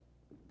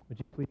Would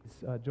you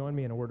please join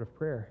me in a word of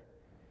prayer?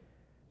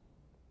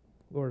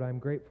 Lord, I'm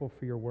grateful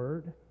for your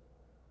word,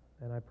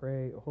 and I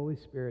pray, Holy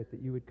Spirit,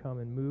 that you would come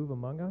and move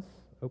among us,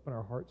 open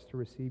our hearts to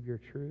receive your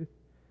truth.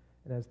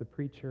 And as the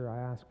preacher, I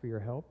ask for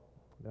your help,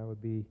 that I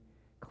would be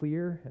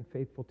clear and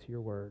faithful to your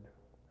word.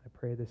 I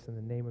pray this in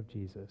the name of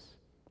Jesus.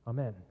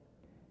 Amen.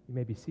 You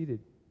may be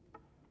seated.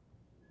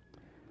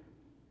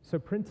 So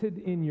printed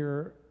in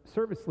your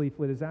service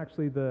leaflet is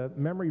actually the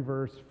memory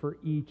verse for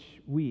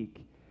each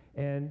week.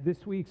 And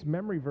this week's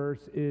memory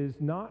verse is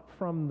not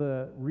from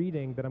the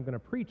reading that I'm going to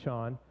preach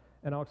on,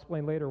 and I'll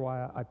explain later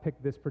why I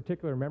picked this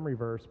particular memory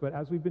verse. But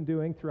as we've been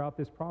doing throughout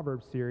this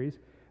Proverbs series,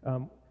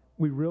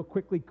 we real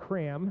quickly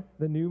cram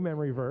the new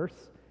memory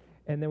verse,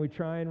 and then we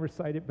try and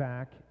recite it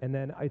back, and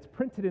then it's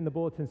printed in the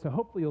bulletin, so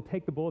hopefully you'll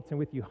take the bulletin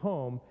with you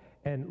home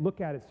and look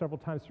at it several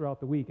times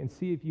throughout the week and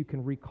see if you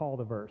can recall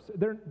the verse.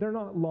 They're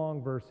not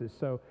long verses,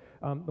 so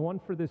the one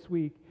for this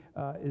week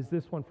is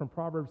this one from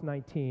Proverbs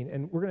 19,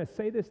 and we're going to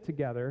say this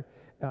together,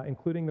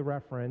 including the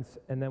reference,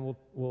 and then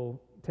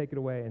we'll take it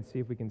away and see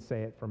if we can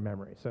say it from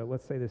memory. So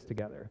let's say this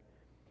together.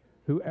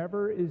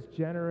 Whoever is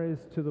generous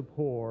to the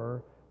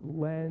poor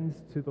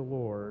lends to the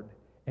Lord,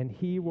 and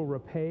he will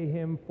repay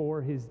him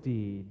for his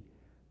deed.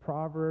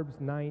 Proverbs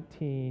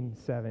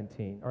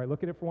 19:17. All right,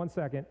 look at it for 1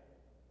 second.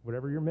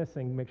 Whatever you're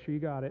missing, make sure you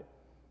got it.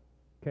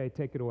 Okay,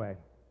 take it away.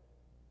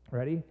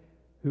 Ready?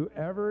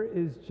 Whoever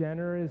is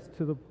generous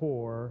to the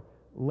poor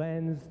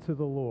lends to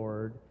the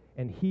Lord,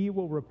 and he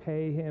will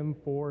repay him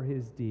for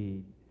his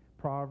deed.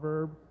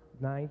 Proverbs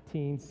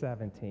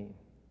 19:17.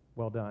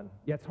 Well done.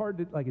 Yeah, it's hard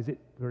to, is it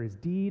or his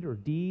deed or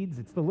deeds?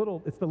 It's the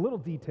little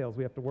details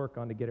we have to work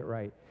on to get it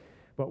right.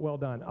 But well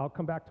done. I'll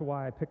come back to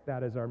why I picked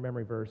that as our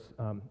memory verse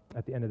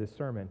at the end of this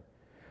sermon.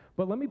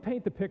 But let me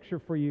paint the picture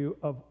for you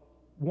of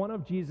one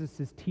of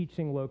Jesus'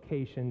 teaching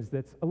locations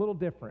that's a little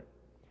different.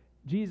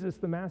 Jesus,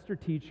 the master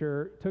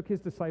teacher, took his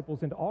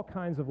disciples into all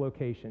kinds of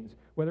locations,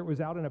 whether it was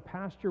out in a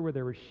pasture where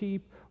there were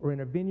sheep, or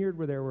in a vineyard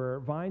where there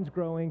were vines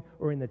growing,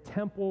 or in the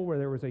temple where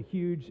there was a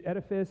huge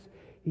edifice.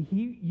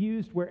 He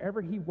used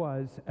wherever he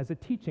was as a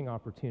teaching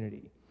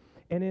opportunity.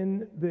 And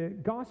in the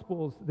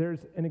Gospels,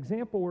 there's an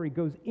example where he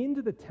goes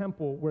into the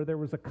temple where there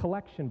was a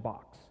collection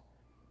box.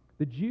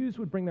 The Jews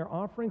would bring their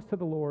offerings to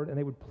the Lord, and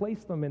they would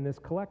place them in this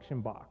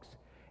collection box.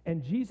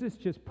 And Jesus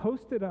just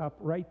posted up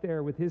right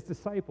there with his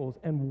disciples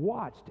and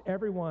watched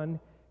everyone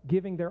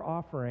giving their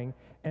offering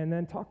and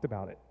then talked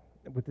about it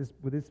with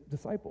his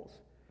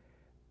disciples.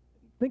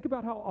 Think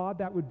about how odd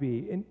that would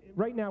be. And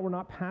right now, we're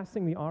not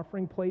passing the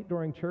offering plate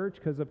during church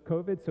because of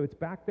COVID, so it's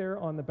back there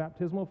on the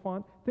baptismal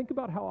font. Think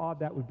about how odd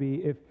that would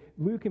be if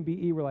Luke and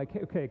B.E. were like,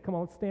 hey, okay, come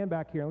on, let's stand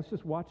back here and let's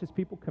just watch as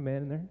people come in,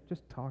 and they're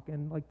just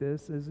talking like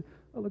this.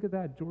 Oh, look at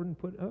that, Jordan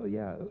put, oh,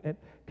 yeah. And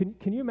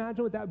can you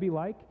imagine what that would be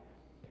like?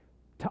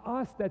 To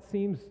us, that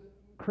seems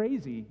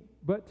crazy,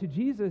 but to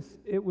Jesus,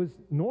 it was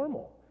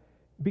normal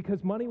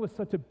because money was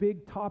such a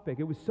big topic.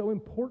 It was so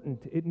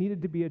important. It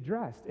needed to be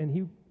addressed, and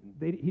he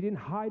didn't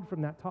hide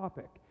from that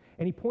topic.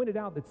 And he pointed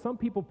out that some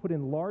people put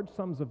in large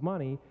sums of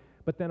money,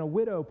 but then a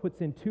widow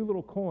puts in 2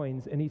 little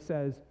coins, and he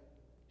says,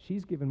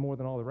 she's given more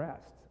than all the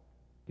rest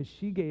because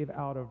she gave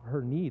out of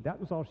her need. That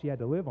was all she had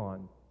to live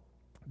on.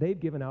 They've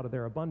given out of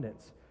their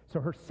abundance. So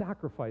her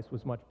sacrifice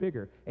was much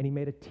bigger. And he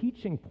made a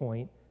teaching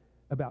point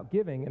about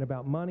giving and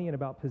about money and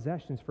about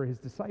possessions for his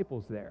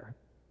disciples there.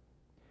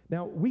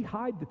 Now, we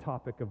hide the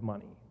topic of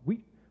money.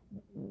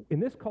 In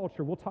this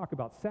culture, we'll talk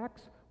about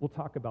sex, we'll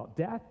talk about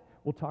death,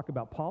 we'll talk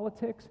about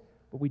politics,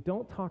 but we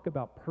don't talk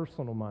about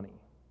personal money.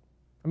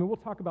 I mean, we'll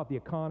talk about the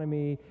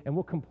economy, and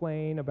we'll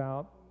complain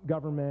about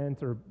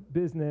government or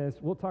business.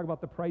 We'll talk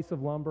about the price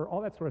of lumber, all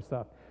that sort of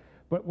stuff.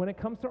 But when it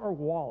comes to our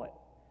wallet,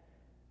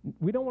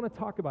 we don't want to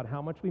talk about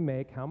how much we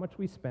make, how much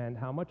we spend,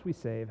 how much we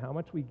save, how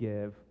much we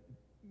give.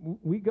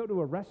 We go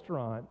to a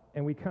restaurant,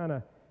 and we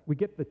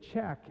get the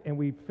check, and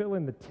we fill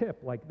in the tip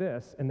like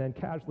this, and then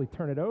casually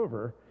turn it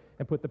over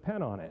and put the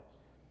pen on it.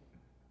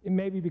 It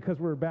may be because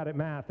we're bad at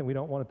math and we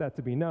don't want that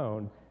to be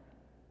known,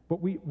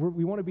 but we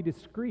want to be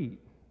discreet.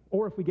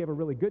 Or if we gave a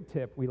really good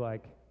tip, we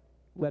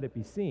let it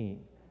be seen.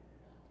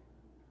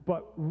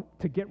 But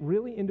to get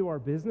really into our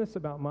business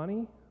about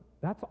money,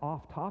 that's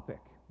off topic.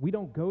 We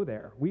don't go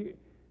there.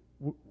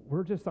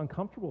 We're just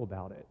uncomfortable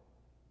about it.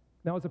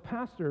 Now, as a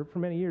pastor for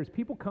many years,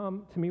 people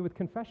come to me with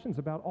confessions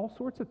about all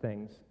sorts of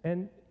things,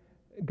 and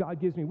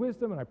God gives me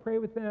wisdom, and I pray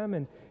with them,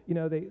 and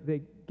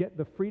they get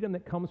the freedom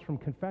that comes from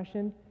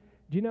confession.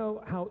 Do you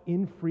know how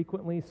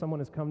infrequently someone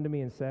has come to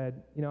me and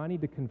said, I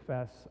need to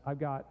confess, I've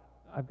got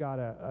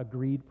a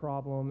greed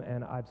problem,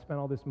 and I've spent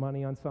all this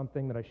money on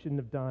something that I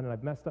shouldn't have done, and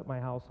I've messed up my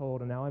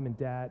household, and now I'm in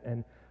debt,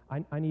 and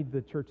I need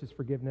the church's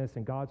forgiveness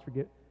and God's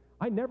forgiveness.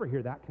 I never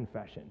hear that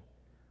confession.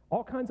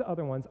 All kinds of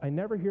other ones, I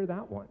never hear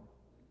that one.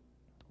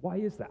 Why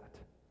is that?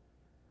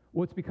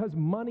 Well, it's because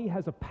money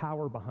has a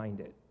power behind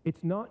it.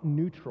 It's not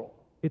neutral.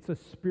 It's a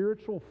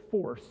spiritual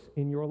force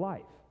in your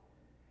life.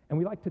 And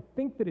we like to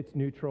think that it's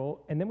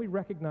neutral, and then we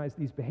recognize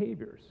these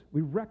behaviors.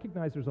 We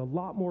recognize there's a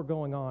lot more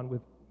going on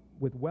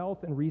with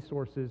wealth and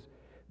resources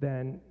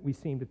than we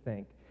seem to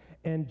think.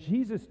 And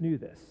Jesus knew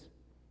this.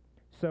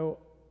 So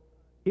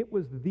it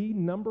was the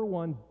number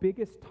one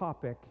biggest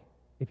topic.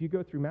 If you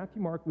go through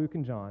Matthew, Mark, Luke,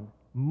 and John,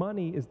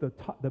 money is the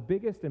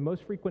biggest and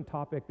most frequent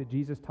topic that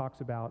Jesus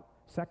talks about,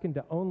 second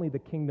to only the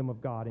kingdom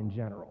of God in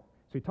general.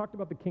 So he talked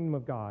about the kingdom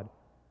of God,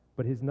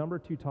 but his number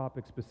two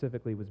topic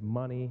specifically was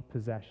money,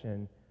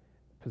 possessions,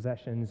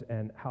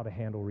 and how to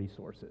handle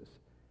resources.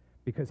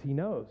 Because he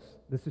knows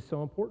this is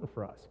so important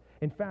for us.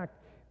 In fact,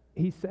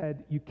 he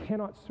said, you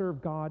cannot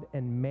serve God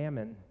and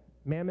mammon.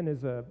 Mammon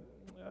is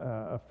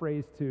a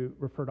phrase to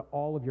refer to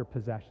all of your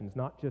possessions,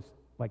 not just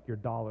like your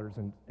dollars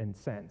and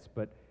cents,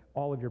 but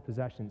all of your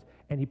possessions.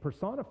 And he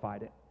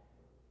personified it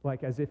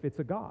like as if it's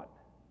a god.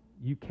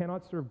 You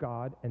cannot serve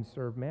God and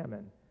serve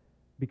mammon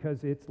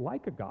because it's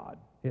like a god.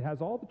 It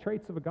has all the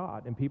traits of a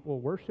god, and people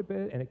worship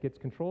it, and it gets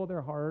control of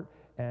their heart,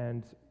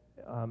 and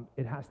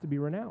it has to be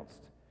renounced.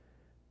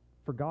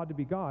 For God to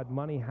be God,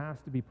 money has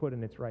to be put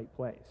in its right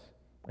place.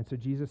 And so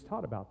Jesus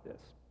taught about this.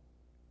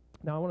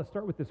 Now I want to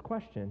start with this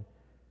question.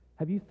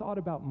 Have you thought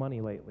about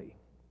money lately?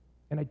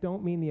 And I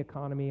don't mean the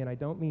economy, and I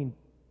don't mean,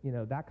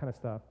 that kind of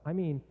stuff. I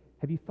mean,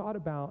 have you thought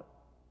about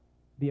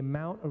the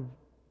amount of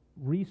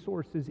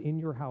resources in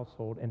your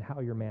household and how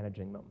you're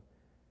managing them?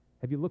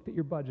 Have you looked at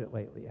your budget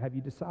lately? Have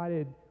you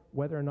decided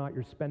whether or not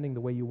you're spending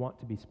the way you want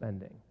to be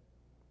spending?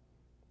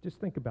 Just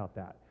think about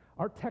that.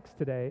 Our text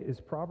today is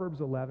Proverbs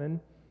 11.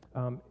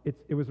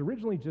 It was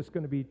originally just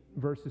going to be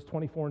verses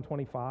 24 and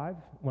 25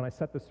 when I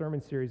set the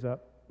sermon series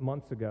up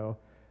months ago.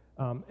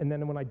 And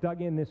then when I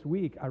dug in this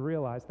week, I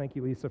realized, thank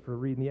you, Lisa, for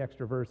reading the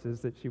extra verses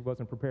that she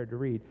wasn't prepared to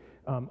read.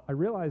 I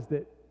realized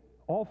that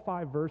all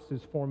 5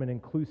 verses form an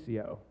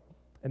inclusio.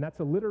 And that's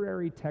a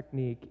literary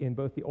technique in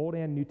both the Old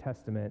and New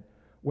Testament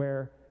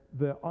where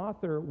the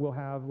author will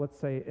have, let's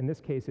say, in this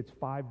case, it's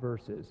 5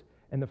 verses.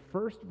 And the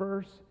first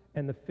verse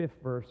and the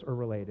 5th verse are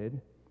related.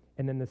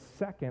 And then the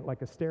second,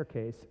 like a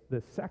staircase,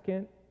 the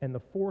second and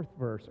the 4th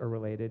verse are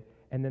related.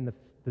 And then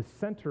the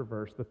center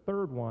verse, the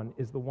 3rd one,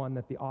 is the one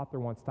that the author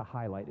wants to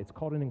highlight. It's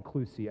called an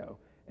inclusio,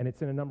 and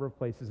it's in a number of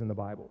places in the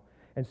Bible.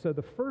 And so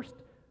the first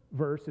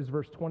verse is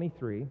verse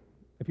 23.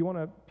 If you want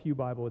a Pew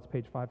Bible, it's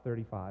page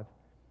 535.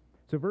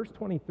 So verse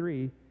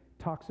 23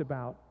 talks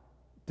about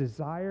the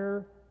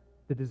desire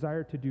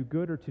to do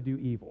good or to do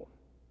evil.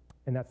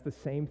 And that's the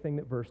same thing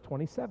that verse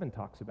 27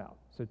 talks about.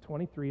 So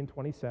 23 and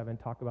 27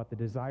 talk about the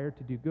desire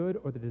to do good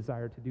or the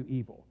desire to do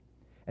evil.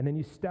 And then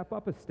you step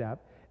up a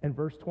step, and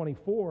verse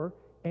 24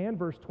 and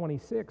verse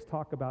 26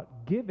 talk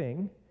about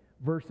giving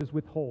versus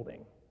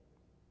withholding.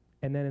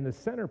 And then in the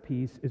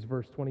centerpiece is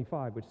verse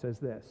 25, which says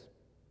this: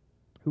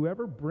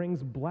 whoever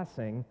brings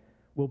blessing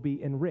will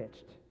be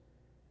enriched,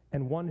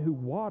 and one who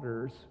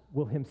waters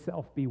will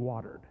himself be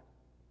watered.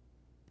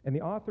 And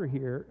the author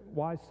here,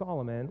 wise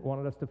Solomon,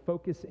 wanted us to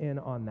focus in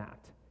on that.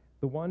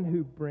 The one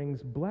who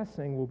brings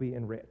blessing will be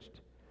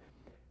enriched,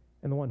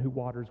 and the one who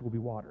waters will be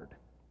watered.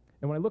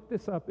 And when I looked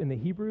this up in the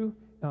Hebrew,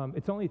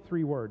 it's only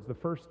 3 words. The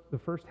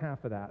first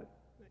half of that,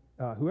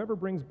 whoever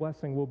brings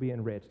blessing will be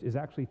enriched, is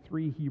actually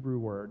 3 Hebrew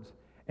words.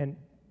 And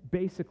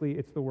basically,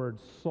 it's the word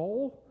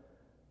soul,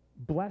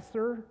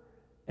 blesser,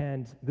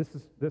 and this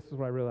is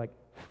what I really like,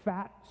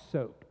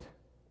 fat-soaked,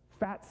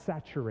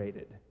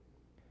 fat-saturated.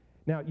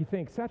 Now, you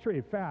think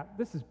saturated fat,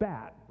 this is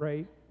bad,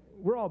 right?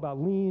 We're all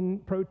about lean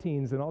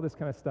proteins and all this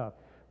kind of stuff.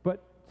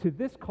 But to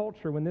this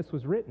culture, when this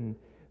was written,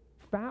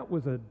 fat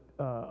was a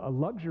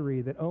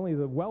luxury that only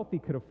the wealthy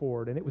could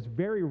afford, and it was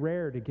very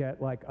rare to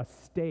get like a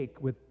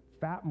steak with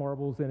fat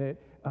marbles in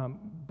it,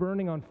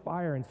 burning on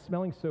fire and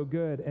smelling so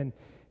good. And,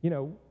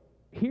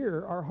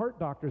 here our heart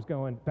doctor's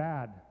going,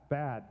 bad,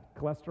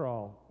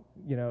 cholesterol,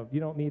 you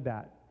don't need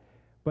that.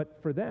 But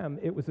for them,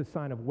 it was a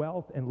sign of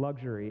wealth and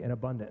luxury and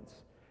abundance.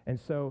 And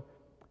so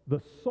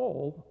the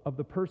soul of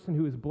the person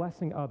who is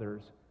blessing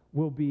others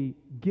will be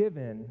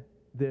given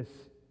this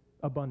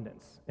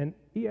abundance. And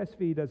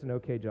ESV does an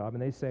okay job,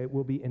 and they say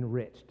will be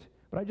enriched.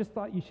 But I just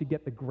thought you should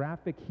get the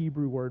graphic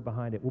Hebrew word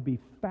behind it. Will be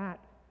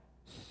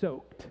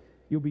fat-soaked.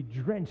 You'll be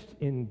drenched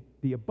in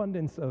the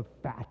abundance of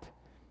fat.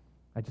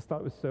 I just thought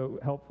it was so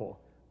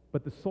helpful.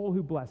 But the soul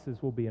who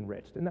blesses will be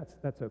enriched, and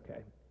that's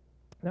okay.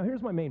 Now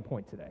here's my main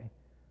point today.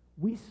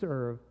 We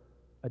serve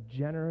a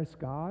generous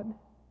God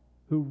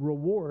who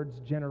rewards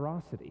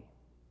generosity.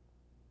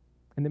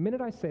 And the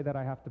minute I say that,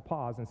 I have to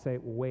pause and say,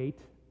 wait,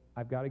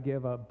 I've got to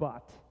give a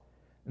but.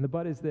 And the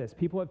but is this: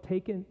 people have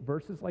taken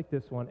verses like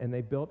this one and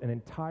they built an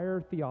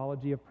entire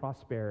theology of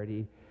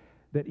prosperity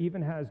that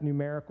even has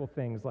numerical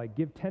things like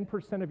give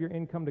 10% of your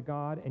income to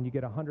God and you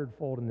get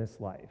 100-fold in this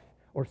life,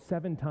 or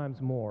 7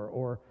 times more,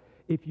 or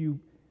if you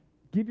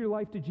give your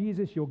life to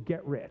Jesus, you'll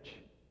get rich.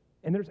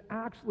 And there's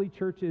actually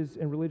churches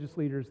and religious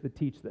leaders that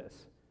teach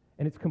this,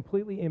 and it's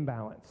completely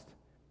imbalanced.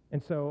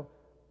 And so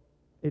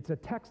it's a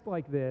text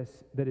like this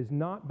that is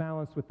not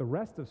balanced with the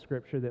rest of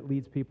Scripture that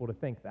leads people to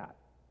think that.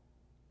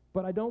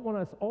 But I don't want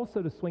us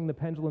also to swing the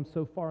pendulum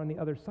so far on the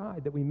other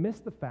side that we miss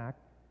the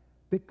fact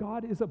that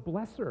God is a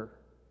blesser.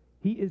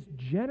 He is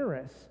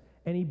generous,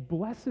 and he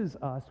blesses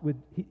us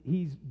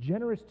he's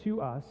generous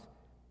to us,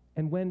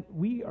 and when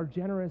we are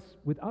generous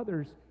with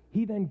others,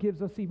 he then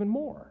gives us even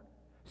more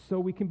so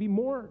we can be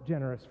more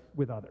generous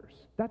with others.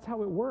 That's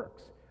how it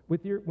works.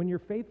 When you're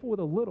faithful with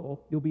a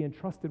little, you'll be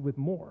entrusted with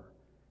more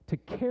to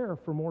care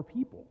for more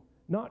people,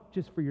 not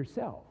just for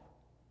yourself.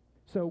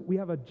 So we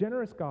have a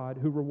generous God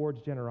who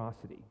rewards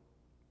generosity.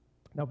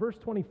 Now, verse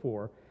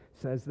 24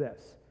 says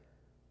this,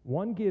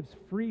 one gives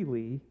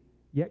freely,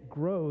 yet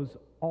grows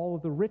all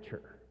the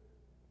richer.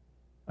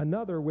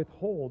 Another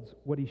withholds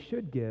what he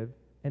should give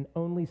and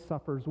only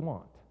suffers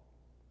want.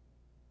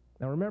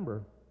 Now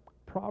remember,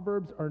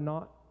 Proverbs are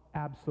not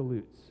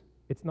absolutes.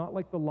 It's not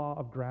like the law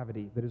of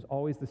gravity that is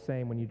always the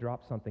same when you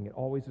drop something. It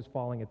always is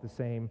falling at the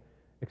same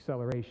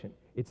acceleration.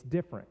 It's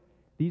different.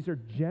 These are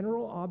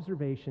general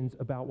observations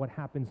about what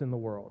happens in the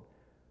world.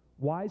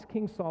 Wise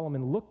King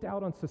Solomon looked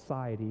out on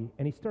society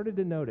and he started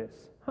to notice,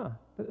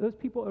 those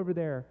people over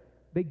there,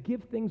 they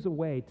give things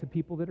away to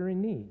people that are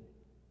in need.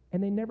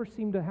 And they never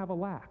seem to have a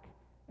lack.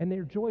 And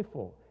they're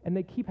joyful. And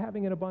they keep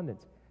having an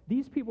abundance.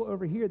 These people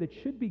over here that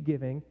should be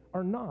giving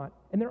are not.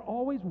 And they're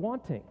always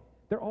wanting.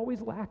 They're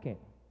always lacking.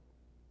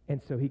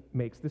 And so he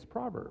makes this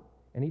proverb.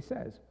 And he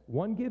says,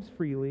 one gives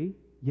freely,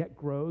 yet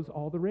grows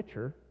all the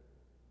richer.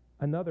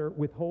 Another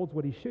withholds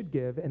what he should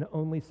give and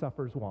only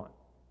suffers want.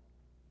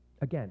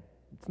 Again,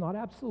 it's not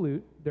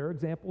absolute. There are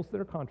examples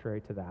that are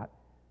contrary to that.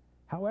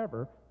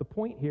 However, the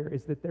point here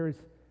is that there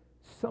is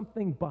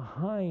something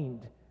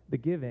behind the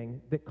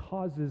giving that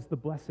causes the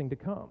blessing to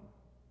come.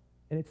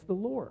 And it's the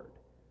Lord.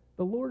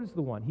 The Lord is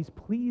the one. He's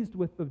pleased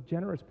with the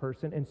generous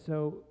person, and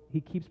so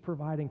he keeps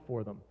providing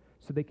for them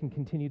so they can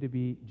continue to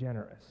be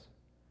generous.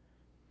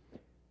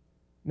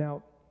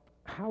 Now,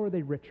 how are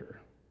they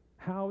richer?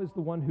 How is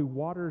the one who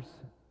waters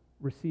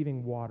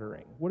receiving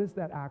watering? What does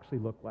that actually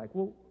look like?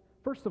 Well,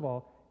 first of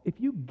all, if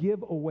you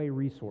give away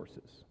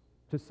resources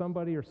to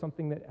somebody or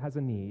something that has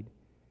a need,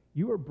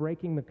 you are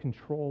breaking the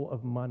control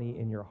of money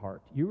in your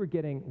heart. You are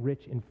getting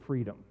rich in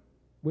freedom,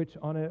 which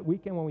on a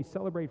weekend when we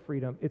celebrate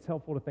freedom, it's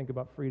helpful to think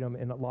about freedom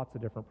in lots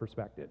of different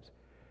perspectives.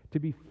 To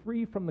be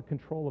free from the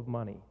control of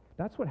money,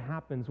 that's what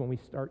happens when we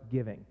start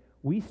giving.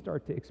 We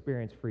start to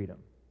experience freedom.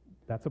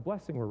 That's a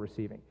blessing we're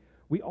receiving.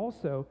 We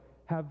also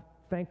have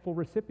thankful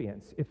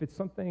recipients. If it's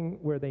something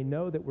where they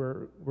know that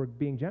we're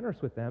being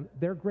generous with them,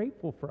 they're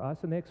grateful for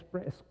us and they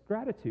express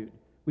gratitude.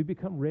 We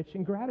become rich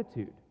in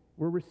gratitude.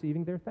 We're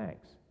receiving their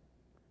thanks.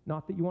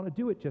 Not that you want to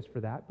do it just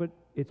for that, but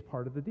it's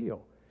part of the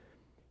deal.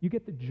 You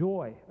get the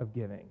joy of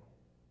giving,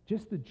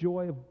 just the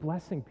joy of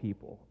blessing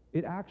people.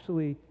 It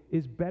actually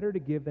is better to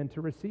give than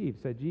to receive,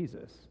 said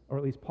Jesus. Or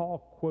at least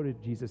Paul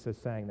quoted Jesus as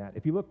saying that.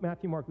 If you look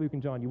Matthew, Mark, Luke,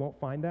 and John, you won't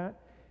find that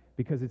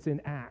because it's in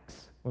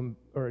Acts,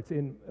 or it's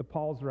in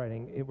Paul's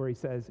writing where he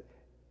says,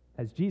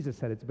 as Jesus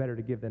said, it's better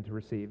to give than to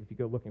receive, if you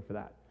go looking for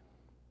that.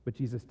 But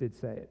Jesus did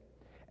say it.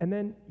 And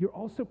then you're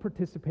also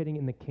participating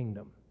in the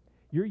kingdom.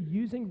 You're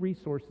using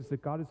resources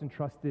that God has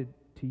entrusted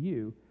to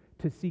you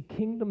to see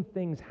kingdom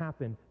things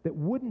happen that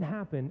wouldn't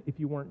happen if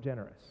you weren't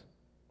generous.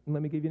 And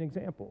let me give you an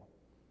example.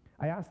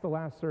 I asked the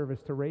last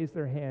service to raise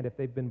their hand if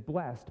they've been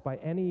blessed by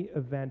any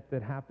event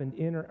that happened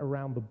in or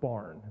around the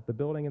barn, the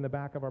building in the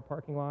back of our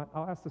parking lot.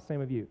 I'll ask the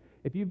same of you.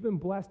 If you've been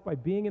blessed by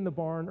being in the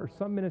barn or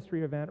some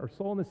ministry event or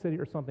Soul in the City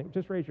or something,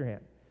 just raise your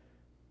hand.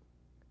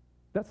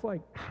 That's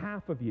like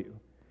half of you.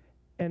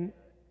 And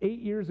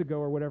 8 years ago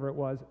or whatever it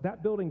was,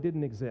 that building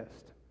didn't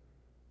exist.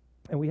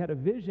 And we had a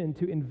vision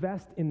to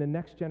invest in the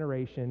next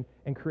generation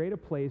and create a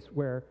place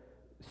where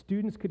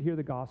students could hear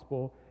the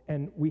gospel.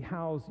 And we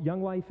house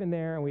Young Life in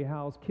there, and we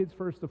house Kids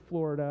First of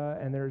Florida,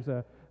 and there's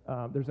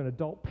an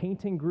adult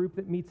painting group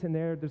that meets in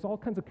there. There's all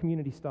kinds of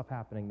community stuff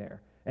happening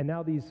there. And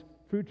now these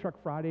Food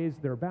Truck Fridays,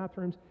 there are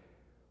bathrooms.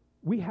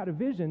 We had a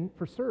vision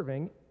for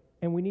serving,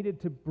 and we needed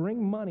to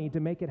bring money to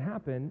make it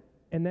happen,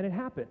 and then it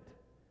happened.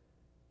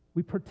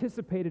 We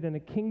participated in a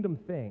kingdom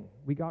thing.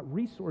 We got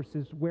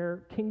resources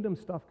where kingdom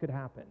stuff could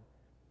happen.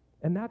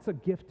 And that's a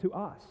gift to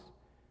us.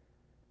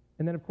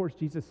 And then, of course,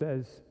 Jesus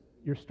says,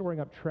 you're storing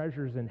up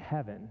treasures in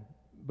heaven,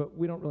 but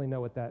we don't really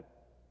know what that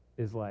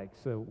is like,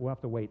 so we'll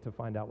have to wait to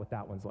find out what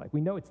that one's like. We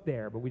know it's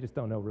there, but we just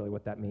don't know really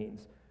what that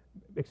means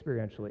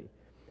experientially.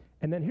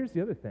 And then here's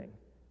the other thing.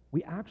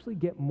 We actually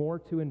get more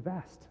to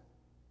invest.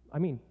 I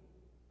mean,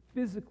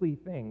 physically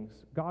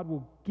things. God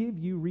will give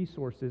you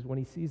resources when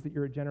he sees that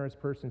you're a generous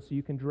person so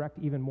you can direct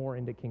even more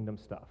into kingdom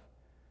stuff.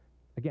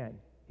 Again,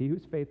 he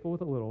who's faithful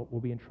with a little will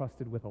be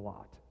entrusted with a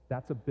lot.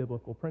 That's a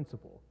biblical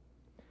principle.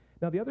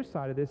 Now, the other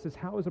side of this is,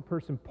 how is a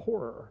person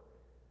poorer?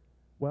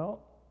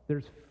 Well,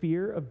 there's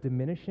fear of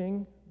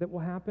diminishing that will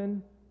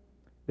happen.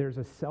 There's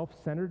a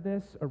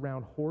self-centeredness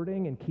around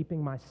hoarding and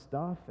keeping my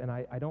stuff, and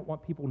I don't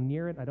want people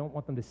near it. I don't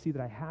want them to see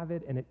that I have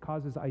it, and it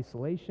causes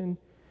isolation.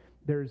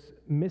 There's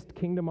missed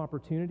kingdom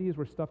opportunities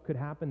where stuff could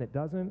happen that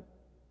doesn't.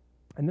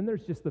 And then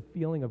there's just the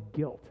feeling of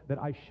guilt that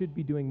I should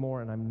be doing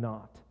more and I'm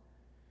not.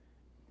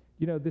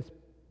 You know, this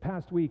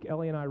past week,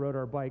 Ellie and I rode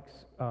our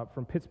bikes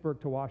from Pittsburgh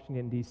to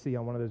Washington, D.C.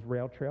 on one of those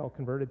rail trail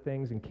converted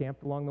things and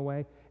camped along the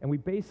way. And we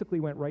basically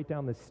went right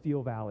down the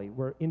Steel Valley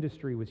where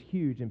industry was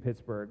huge in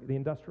Pittsburgh, the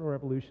Industrial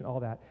Revolution, all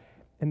that.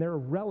 And there are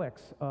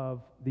relics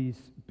of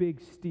these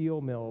big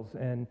steel mills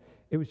and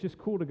it was just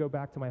cool to go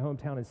back to my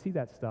hometown and see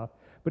that stuff.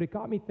 But it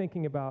got me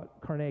thinking about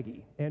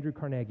Carnegie, Andrew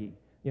Carnegie,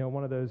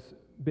 one of those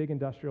big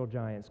industrial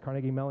giants.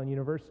 Carnegie Mellon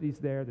University's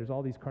there. There's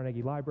all these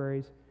Carnegie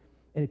libraries.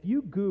 And if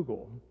you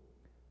Google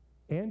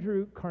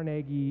Andrew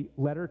Carnegie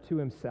letter to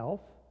himself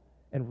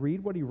and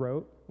read what he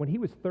wrote, when he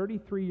was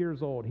 33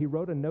 years old, he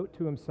wrote a note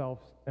to himself,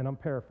 and I'm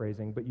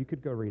paraphrasing, but you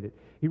could go read it.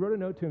 He wrote a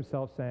note to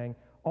himself saying,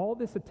 all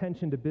this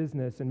attention to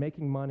business and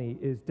making money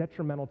is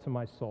detrimental to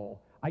my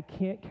soul. I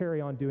can't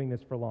carry on doing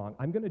this for long.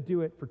 I'm going to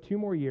do it for 2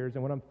 more years,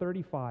 and when I'm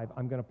 35,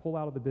 I'm going to pull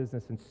out of the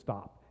business and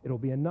stop. It'll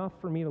be enough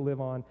for me to live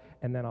on,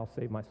 and then I'll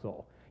save my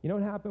soul. You know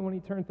what happened when he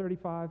turned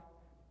 35?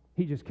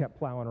 He just kept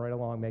plowing right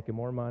along, making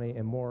more money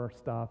and more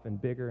stuff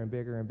and bigger and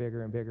bigger and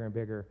bigger and bigger and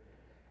bigger.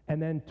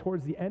 And then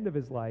towards the end of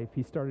his life,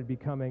 he started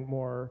becoming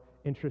more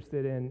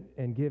interested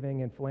in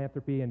giving and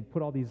philanthropy and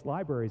put all these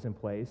libraries in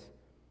place.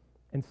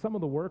 And some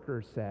of the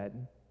workers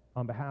said,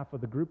 on behalf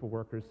of the group of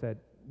workers, said,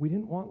 we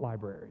didn't want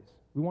libraries.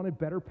 We wanted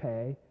better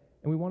pay,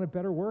 and we wanted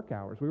better work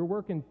hours. We were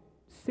working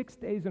 6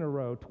 days in a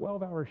row,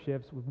 12-hour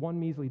shifts with 1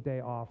 measly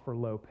day off for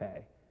low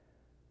pay.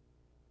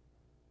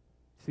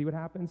 See what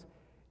happens?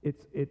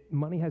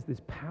 Money has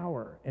this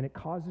power, and it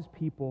causes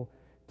people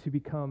to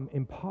become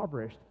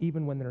impoverished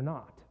even when they're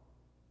not,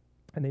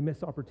 and they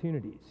miss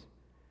opportunities.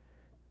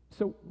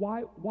 So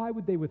why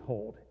would they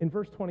withhold? In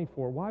verse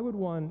 24, why would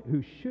one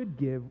who should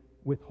give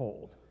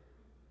withhold?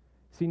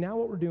 See, now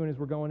what we're doing is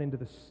we're going into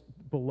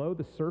below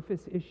the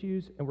surface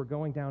issues, and we're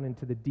going down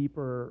into the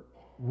deeper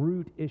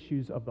root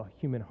issues of the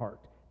human heart.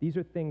 These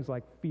are things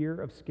like fear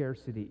of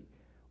scarcity,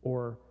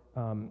 or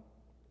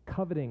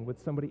coveting what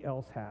somebody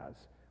else has,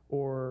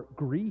 or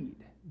greed,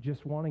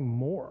 just wanting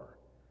more,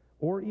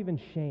 or even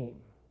shame.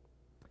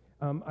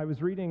 I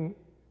was reading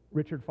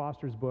Richard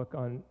Foster's book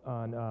on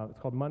it's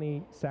called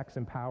Money, Sex,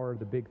 and Power,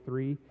 the Big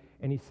Three,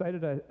 and he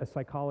cited a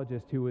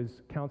psychologist who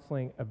was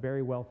counseling a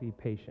very wealthy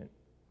patient.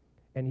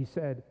 And he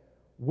said,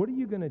 what are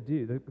you going to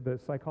do? The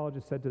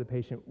psychologist said to the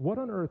patient, what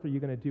on earth are you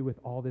going to do with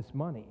all this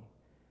money?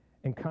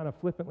 And kind of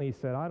flippantly he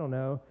said, I don't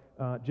know,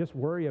 just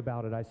worry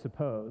about it, I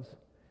suppose.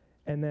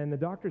 And then the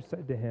doctor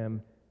said to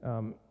him,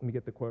 let me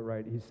get the quote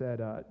right, he said,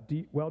 do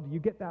you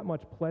get that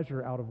much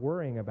pleasure out of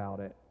worrying about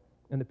it?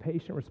 And the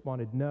patient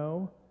responded,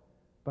 no,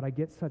 but I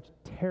get such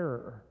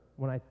terror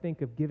when I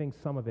think of giving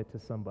some of it to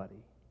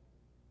somebody.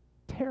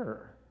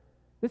 Terror.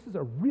 This is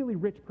a really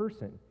rich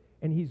person,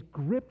 and he's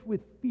gripped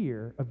with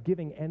fear of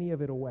giving any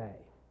of it away.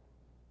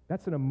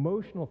 That's an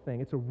emotional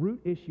thing. It's a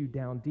root issue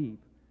down deep.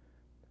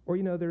 Or,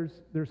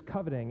 there's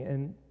coveting,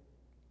 and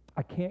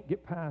I can't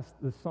get past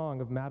the song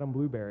of Madame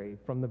Blueberry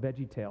from the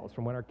VeggieTales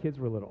from when our kids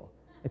were little.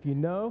 If you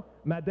know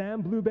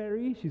Madame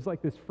Blueberry, she's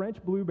like this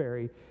French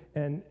blueberry,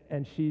 and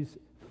she's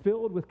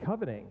filled with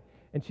coveting.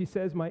 And she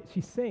says, she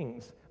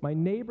sings, my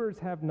neighbors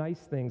have nice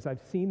things.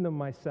 I've seen them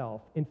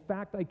myself. In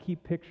fact, I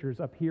keep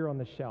pictures up here on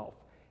the shelf.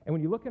 And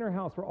when you look in her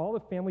house where all the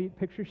family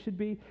pictures should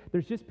be,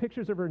 there's just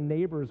pictures of her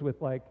neighbors with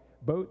like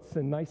boats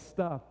and nice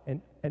stuff.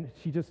 And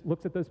she just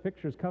looks at those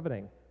pictures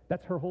coveting.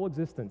 That's her whole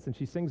existence, and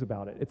she sings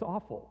about it. It's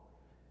awful,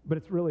 but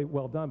it's really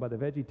well done by the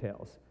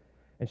VeggieTales.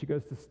 And she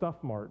goes to Stuff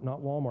Mart, not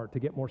Walmart, to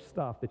get more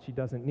stuff that she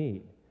doesn't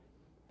need.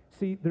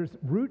 See, there's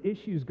root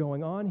issues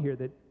going on here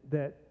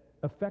that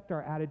affect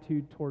our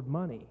attitude toward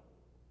money.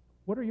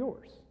 What are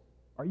yours?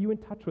 Are you in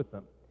touch with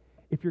them?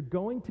 If you're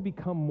going to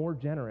become more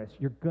generous,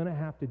 you're going to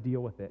have to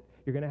deal with it.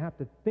 You're going to have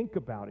to think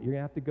about it. You're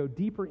going to have to go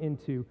deeper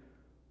into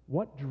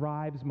what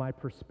drives my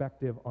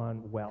perspective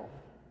on wealth.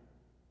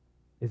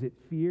 Is it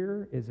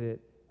fear? Is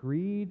it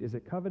greed? Is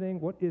it coveting?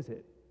 What is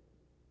it?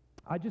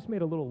 I just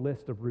made a little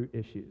list of root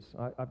issues.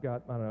 I've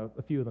got,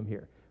 a few of them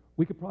here.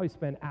 We could probably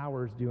spend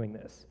hours doing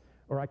this,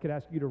 or I could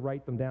ask you to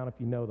write them down if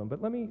you know them.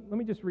 But let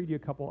me just read you a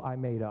couple I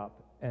made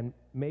up, and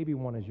maybe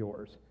one is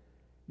yours.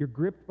 You're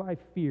gripped by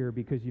fear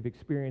because you've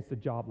experienced a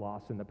job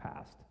loss in the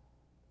past.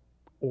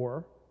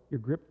 Or you're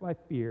gripped by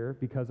fear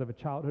because of a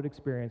childhood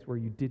experience where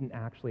you didn't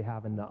actually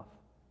have enough,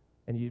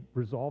 and you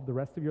resolve the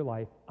rest of your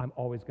life, I'm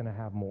always going to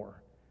have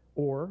more.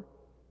 Or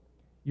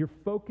you're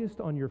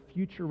focused on your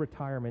future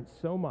retirement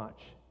so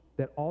much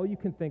that all you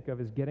can think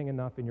of is getting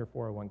enough in your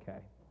 401k.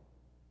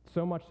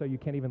 So much so you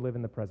can't even live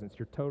in the present.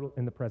 You're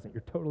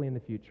totally in the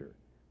future.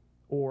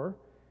 Or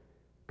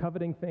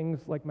coveting things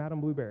like Madame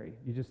Blueberry.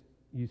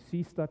 You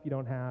see stuff you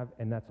don't have,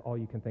 and that's all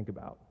you can think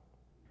about.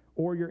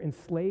 Or you're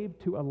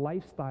enslaved to a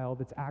lifestyle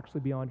that's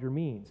actually beyond your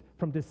means,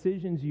 from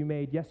decisions you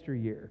made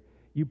yesteryear.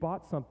 You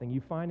bought something,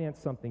 you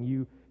financed something,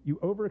 you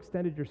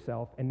overextended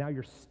yourself, and now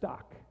you're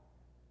stuck,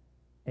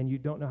 and you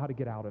don't know how to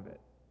get out of it.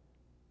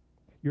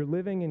 You're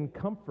living in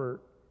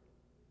comfort,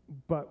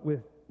 but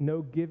with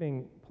no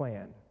giving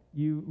plan.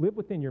 You live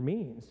within your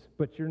means,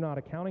 but you're not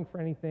accounting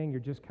for anything. You're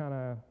just kind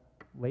of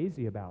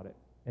lazy about it.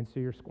 And so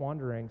you're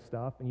squandering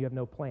stuff, and you have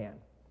no plan.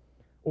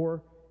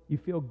 Or you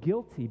feel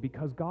guilty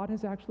because God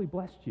has actually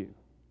blessed you,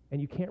 and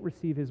you can't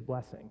receive his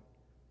blessing.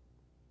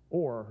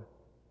 Or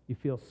you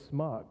feel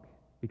smug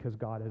because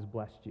God has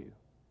blessed you.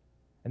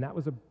 And that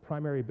was a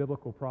primary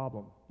biblical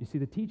problem. You see,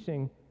 the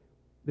teaching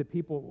that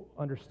people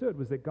understood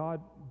was that God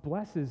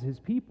blesses his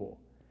people.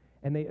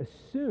 And they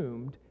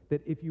assumed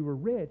that if you were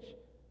rich,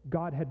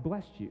 God had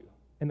blessed you.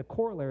 And the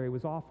corollary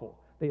was awful.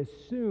 They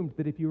assumed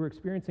that if you were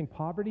experiencing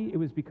poverty, it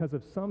was because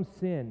of some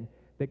sin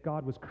that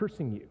God was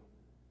cursing you.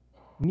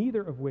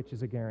 Neither of which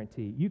is a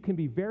guarantee. You can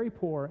be very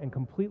poor and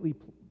completely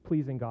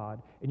pleasing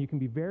God, and you can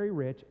be very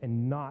rich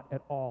and not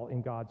at all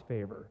in God's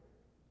favor.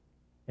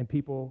 And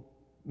people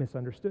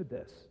misunderstood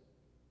this.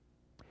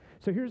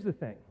 So here's the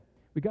thing.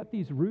 We got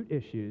these root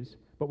issues,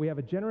 but we have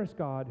a generous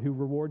God who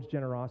rewards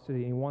generosity,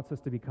 and he wants us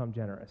to become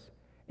generous.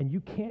 And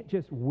you can't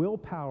just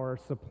willpower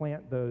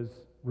supplant those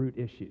root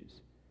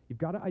issues. You've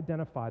got to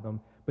identify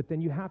them, but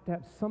then you have to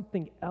have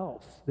something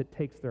else that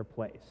takes their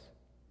place.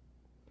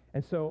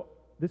 And so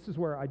this is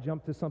where I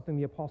jump to something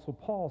the Apostle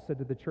Paul said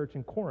to the church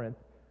in Corinth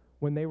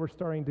when they were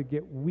starting to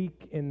get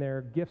weak in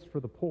their gifts for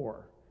the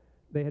poor.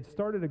 They had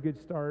started a good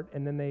start,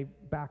 and then they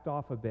backed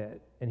off a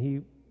bit, and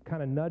he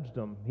kind of nudged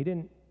them. He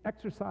didn't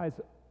exercise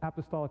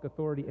apostolic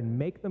authority and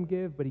make them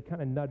give, but he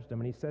kind of nudged them,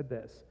 and he said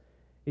this.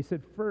 He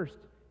said, first,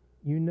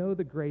 you know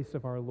the grace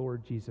of our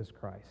Lord Jesus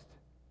Christ,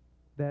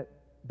 that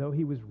though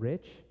he was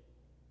rich,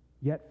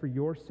 yet for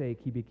your sake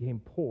he became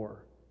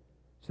poor,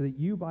 so that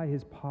you by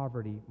his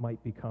poverty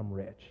might become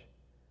rich.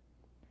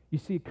 You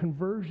see,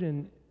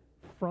 conversion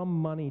from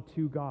money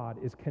to God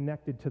is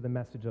connected to the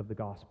message of the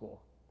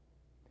gospel.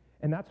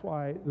 And that's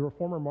why the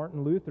reformer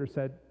Martin Luther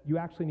said you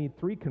actually need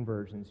 3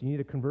 conversions. You need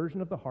a conversion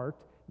of the heart,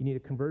 you need a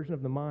conversion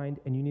of the mind,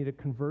 and you need a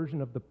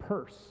conversion of the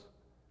purse.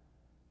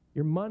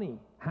 Your money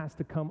has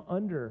to come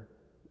under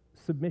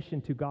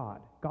submission to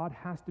God. God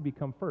has to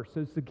become first.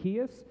 So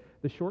Zacchaeus,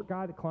 the short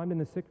guy that climbed in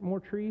the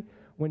sycamore tree,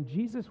 when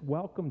Jesus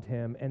welcomed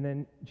him and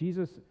then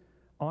Jesus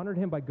honored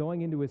him by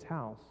going into his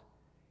house,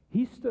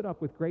 he stood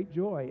up with great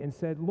joy and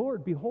said,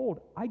 Lord,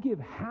 behold, I give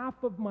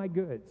half of my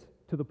goods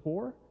to the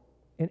poor,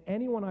 and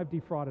anyone I've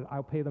defrauded,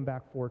 I'll pay them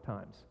back 4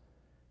 times.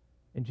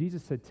 And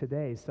Jesus said,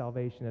 today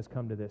salvation has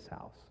come to this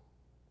house.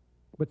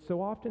 But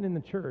so often in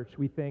the church,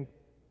 we think,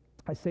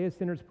 I say a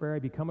sinner's prayer, I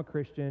become a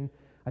Christian,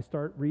 I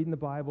start reading the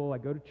Bible, I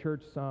go to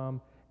church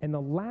some, and the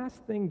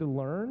last thing to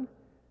learn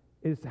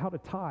is how to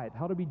tithe,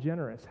 how to be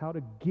generous, how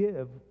to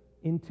give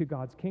into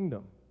God's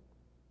kingdom.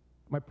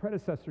 My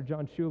predecessor,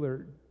 John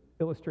Schuler,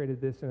 illustrated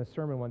this in a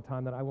sermon one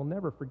time that I will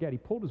never forget. He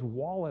pulled his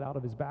wallet out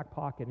of his back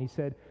pocket and he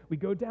said, we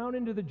go down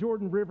into the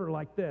Jordan River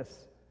like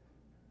this.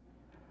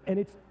 And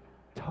it's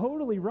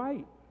totally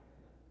right.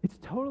 It's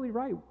totally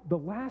right. The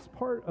last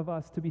part of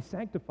us to be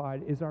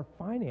sanctified is our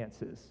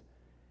finances.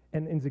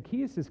 And in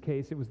Zacchaeus'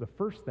 case, it was the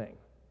first thing.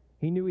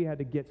 He knew he had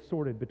to get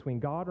sorted between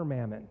God or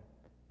mammon,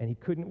 and he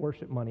couldn't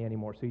worship money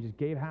anymore. So he just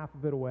gave half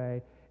of it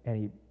away, and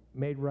he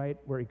made right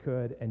where he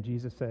could, and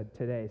Jesus said,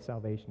 today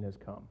salvation has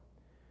come.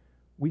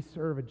 We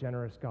serve a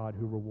generous God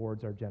who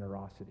rewards our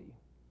generosity.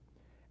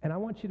 And I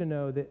want you to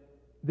know that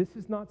this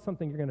is not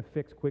something you're going to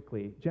fix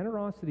quickly.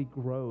 Generosity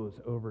grows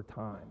over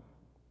time.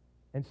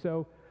 And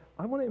so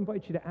I want to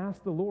invite you to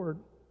ask the Lord,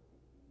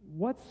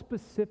 what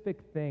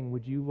specific thing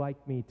would you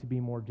like me to be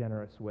more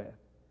generous with?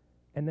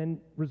 And then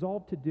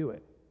resolve to do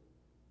it.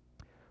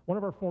 One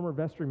of our former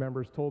vestry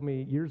members told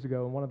me years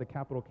ago in one of the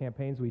capital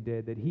campaigns we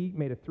did that he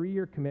made a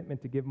 3-year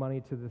commitment to give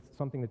money to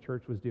something the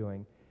church was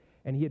doing,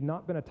 and he had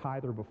not been a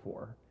tither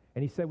before.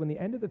 And he said, when the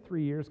end of the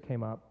 3 years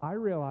came up, I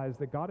realized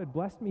that God had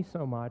blessed me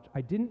so much, I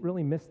didn't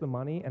really miss the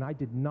money, and I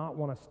did not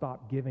want to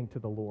stop giving to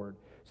the Lord.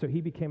 So he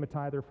became a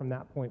tither from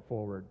that point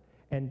forward,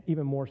 and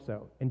even more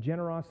so. And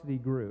generosity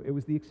grew. It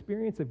was the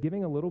experience of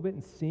giving a little bit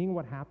and seeing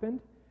what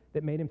happened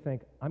that made him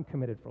think, I'm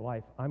committed for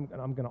life. I'm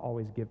going to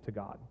always give to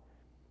God.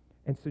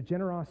 And so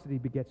generosity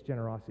begets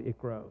generosity. It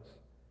grows.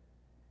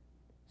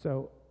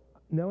 So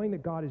knowing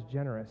that God is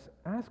generous,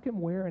 ask him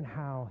where and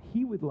how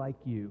he would like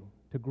you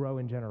to grow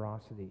in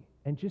generosity.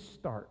 And just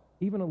start,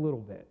 even a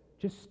little bit.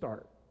 Just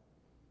start.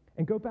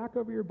 And go back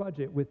over your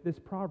budget with this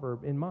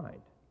proverb in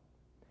mind.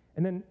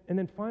 And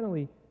then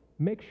finally,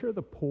 make sure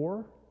the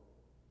poor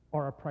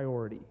are a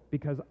priority.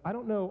 Because I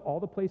don't know all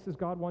the places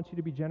God wants you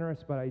to be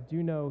generous, but I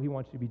do know he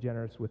wants you to be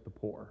generous with the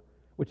poor,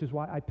 which is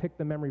why I picked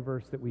the memory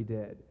verse that we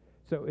did.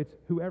 So it's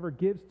whoever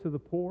gives to the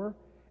poor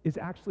is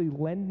actually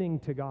lending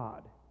to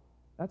God.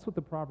 That's what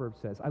the proverb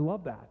says. I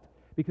love that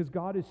because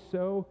God is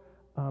so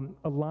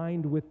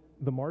aligned with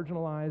the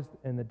marginalized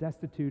and the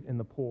destitute and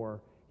the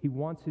poor. He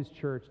wants his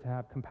church to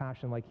have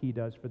compassion like he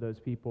does for those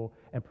people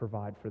and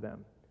provide for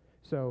them.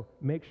 So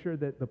make sure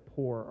that the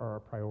poor are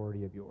a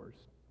priority of yours.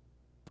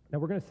 Now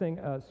we're going to sing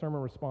a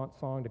sermon response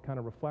song to kind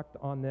of reflect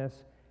on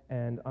this,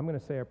 and I'm going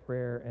to say a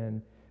prayer,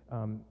 and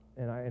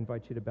I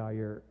invite you to bow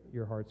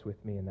your hearts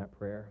with me in that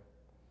prayer.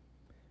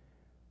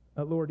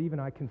 Lord, even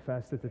I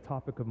confess that the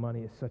topic of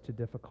money is such a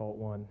difficult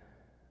one.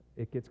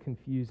 It gets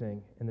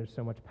confusing, and there's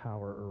so much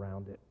power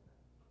around it.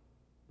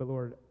 But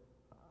Lord,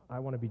 I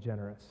want to be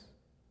generous.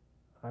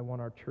 I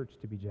want our church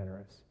to be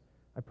generous.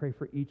 I pray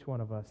for each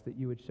one of us that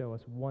you would show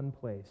us one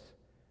place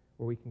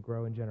where we can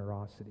grow in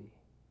generosity.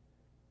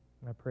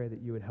 And I pray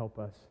that you would help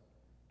us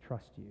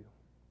trust you.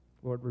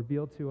 Lord,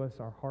 reveal to us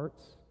our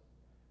hearts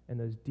and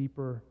those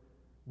deeper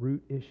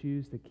root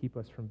issues that keep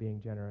us from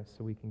being generous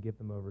so we can give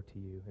them over to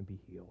you and be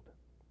healed.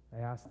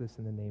 I ask this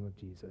in the name of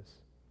Jesus.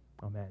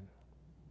 Amen.